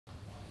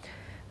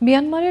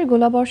মিয়ানমারের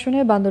গোলাবর্ষণে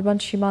বান্দরবান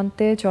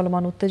সীমান্তে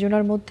চলমান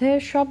উত্তেজনার মধ্যে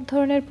সব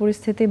ধরনের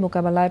পরিস্থিতি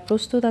মোকাবেলায়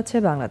প্রস্তুত আছে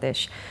বাংলাদেশ।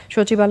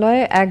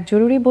 সচিবালয়ে এক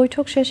জরুরি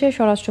বৈঠক শেষে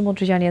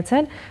স্বরাষ্ট্রমন্ত্রী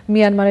জানিয়েছেন,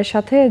 মিয়ানমারের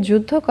সাথে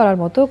যুদ্ধ করার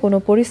মতো কোনো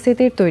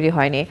পরিস্থিতির তৈরি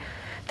হয়নি।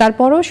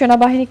 তারপরও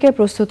সেনাবাহিনীকে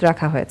প্রস্তুত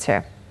রাখা হয়েছে।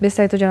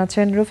 বিস্তারিত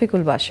জানাচ্ছেন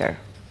রফিকুল বাশার।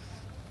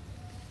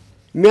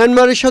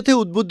 মিয়ানমারের সাথে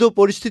উদ্বুদ্ধ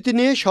পরিস্থিতি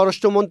নিয়ে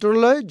স্বরাষ্ট্র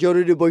মন্ত্রণালয়ে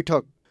জরুরি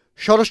বৈঠক।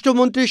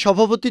 স্বরাষ্ট্রমন্ত্রীর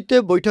সভাপতিত্বে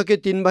বৈঠকে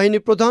 ৩ বাহিনী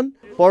প্রধান,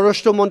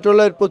 পররাষ্ট্র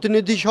মন্ত্রণালয়ের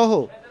প্রতিনিধি সহ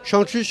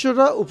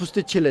সংশ্লিষ্টরা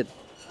উপস্থিত ছিলেন।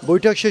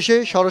 বৈঠক শেষে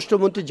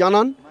স্বরাষ্ট্রমন্ত্রী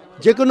জানান,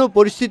 যে কোনো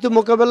পরিস্থিতি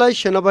মোকাবেলায়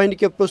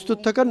সেনাবাহিনীকে প্রস্তুত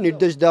থাকার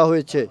নির্দেশ দেওয়া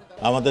হয়েছে।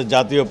 আমাদের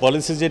জাতীয়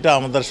পলিসি যেটা,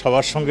 আমাদের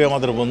সবার সঙ্গে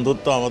আমাদের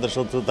বন্ধুত্ব, আমাদের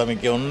শত্রুতা আমি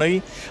কেউ নই।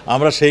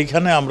 আমরা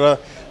সেইখানে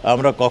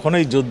আমরা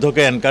কখনোই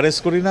যুদ্ধকে এনকারেজ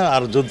করি না,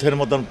 আর যুদ্ধের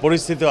মতন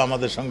পরিস্থিতিও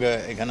আমাদের সঙ্গে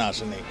এখানে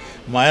আসেনি।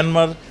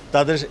 মায়ানমার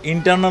তাদের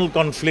ইন্টারনাল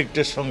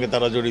কনফ্লিক্টের সঙ্গে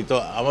তারা জড়িত,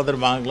 আমাদের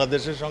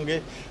বাংলাদেশের সঙ্গে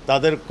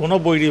তাদের কোনো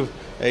বৈরী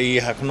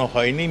এখনো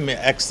হয়নি,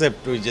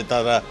 অ্যাকসেপ্ট যে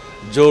তারা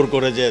জোর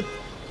করে যে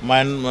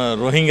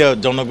রোহিঙ্গা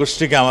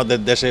জনগোষ্ঠীকে আমাদের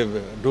দেশে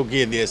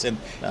ঢুকিয়ে দিয়েছেন।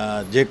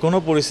 যে কোনো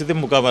পরিস্থিতি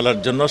মোকাবেলার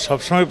জন্য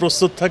সবসময়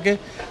প্রস্তুত থাকে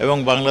এবং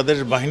বাংলাদেশ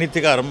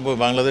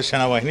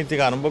সেনাবাহিনী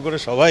থেকে আরম্ভ করে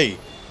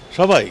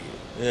সবাই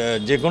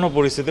যে কোনো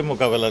পরিস্থিতি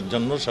মোকাবেলার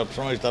জন্য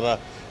সবসময় তারা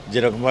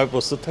যেরকমভাবে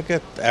প্রস্তুত থাকে,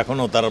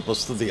 এখনও তারা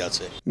প্রস্তুতি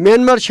আছে।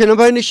 মিয়ানমার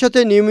সেনাবাহিনীর সাথে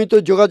নিয়মিত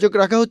যোগাযোগ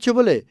রাখা হচ্ছে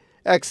বলে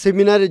এক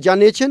সেমিনারে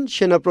জানিয়েছেন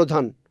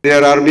সেনাপ্রধান।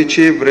 Their army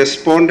chief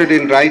responded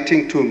in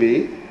writing to me,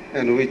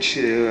 and which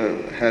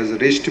has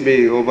reached me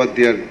over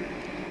their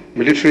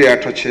military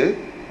attaché.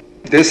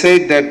 They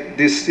said that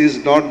this is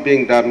not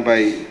being done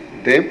by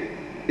them,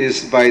 is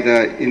by the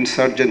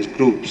insurgent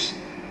groups,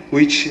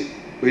 which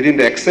we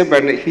didn't accept,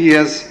 and he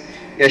has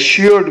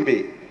assured me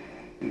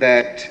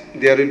that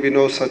there will be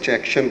no such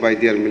action by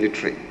their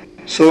military.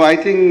 So I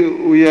think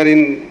we are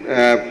in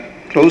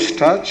close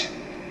touch,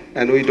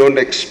 and we don't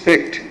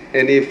expect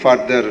any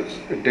further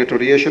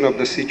deterioration of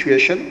the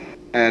situation,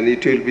 and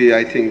it will be,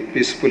 I think,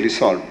 peacefully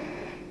solved.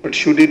 But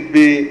should it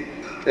be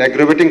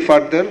aggravating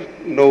further,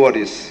 no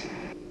worries.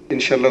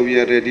 Inshallah, we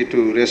are ready to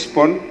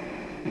respond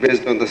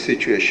based on the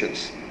situations.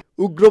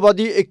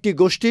 উগ্রবাদী একটি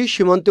গোষ্ঠী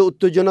সীমান্তে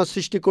উত্তেজনা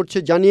সৃষ্টি করছে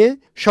জানিয়ে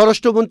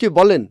স্বরাষ্ট্রমন্ত্রী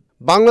বলেন,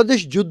 বাংলাদেশ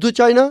যুদ্ধ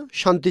চায় না,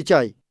 শান্তি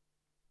চায়।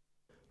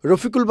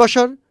 Rafiqul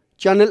Bashar,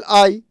 channel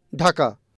I, Dhaka.